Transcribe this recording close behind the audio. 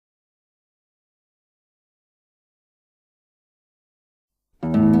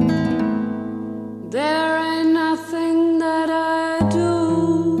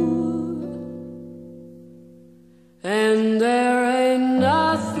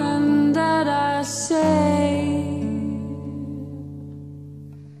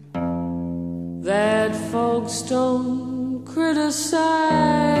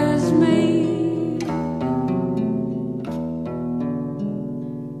criticize me.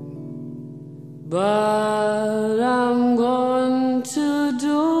 But I'm going to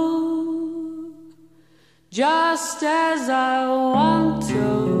do just as I want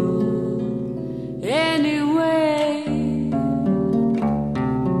to anyway.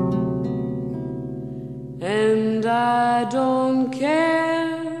 And I don't care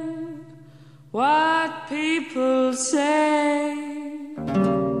what people say.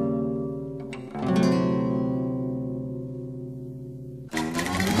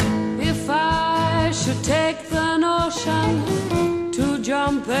 If I should take the notion to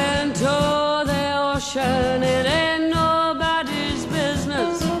jump into the ocean, it ain't nobody's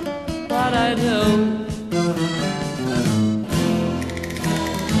business what I do.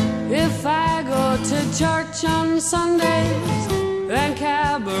 If I go to church on Sundays and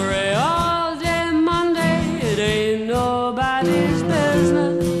cabaret all day Monday, it ain't nobody's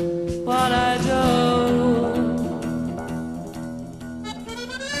business what I do.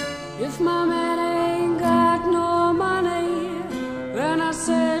 If my man ain't got no money, when I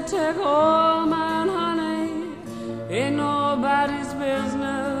say take all mine, honey, ain't nobody's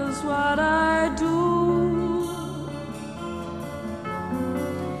business what I do.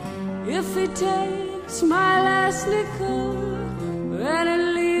 If he takes my last nickel and it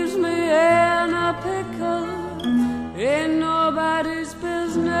leaves me in a pickle, ain't nobody's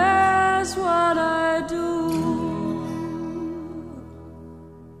business what I do.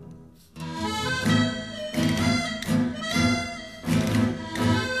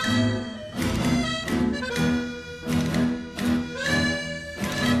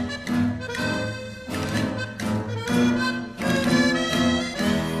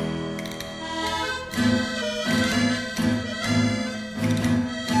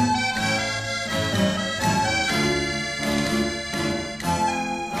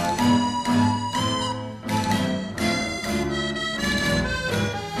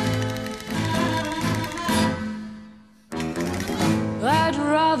 I'd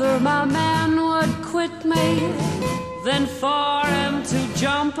rather my man would quit me than for him to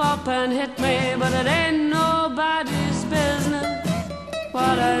jump up and hit me. But it ain't nobody's business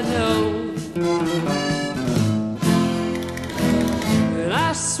what I do. And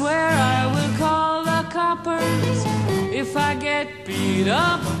I swear I will call the coppers if I get beat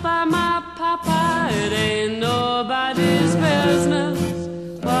up by my papa. It ain't nobody's business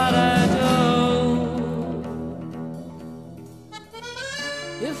what I do.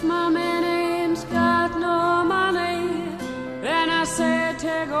 If my man ain't got no money and I say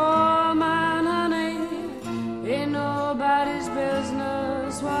take all mine, honey, ain't nobody's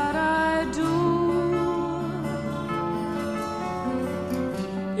business what I do.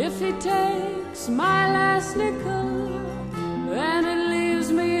 If he takes my last nickel and it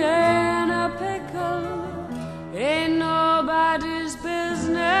leaves me in a pickle, ain't nobody's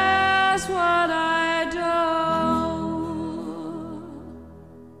business what I do.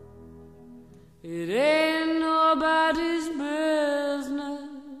 It ain't nobody's business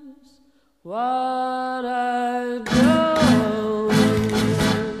what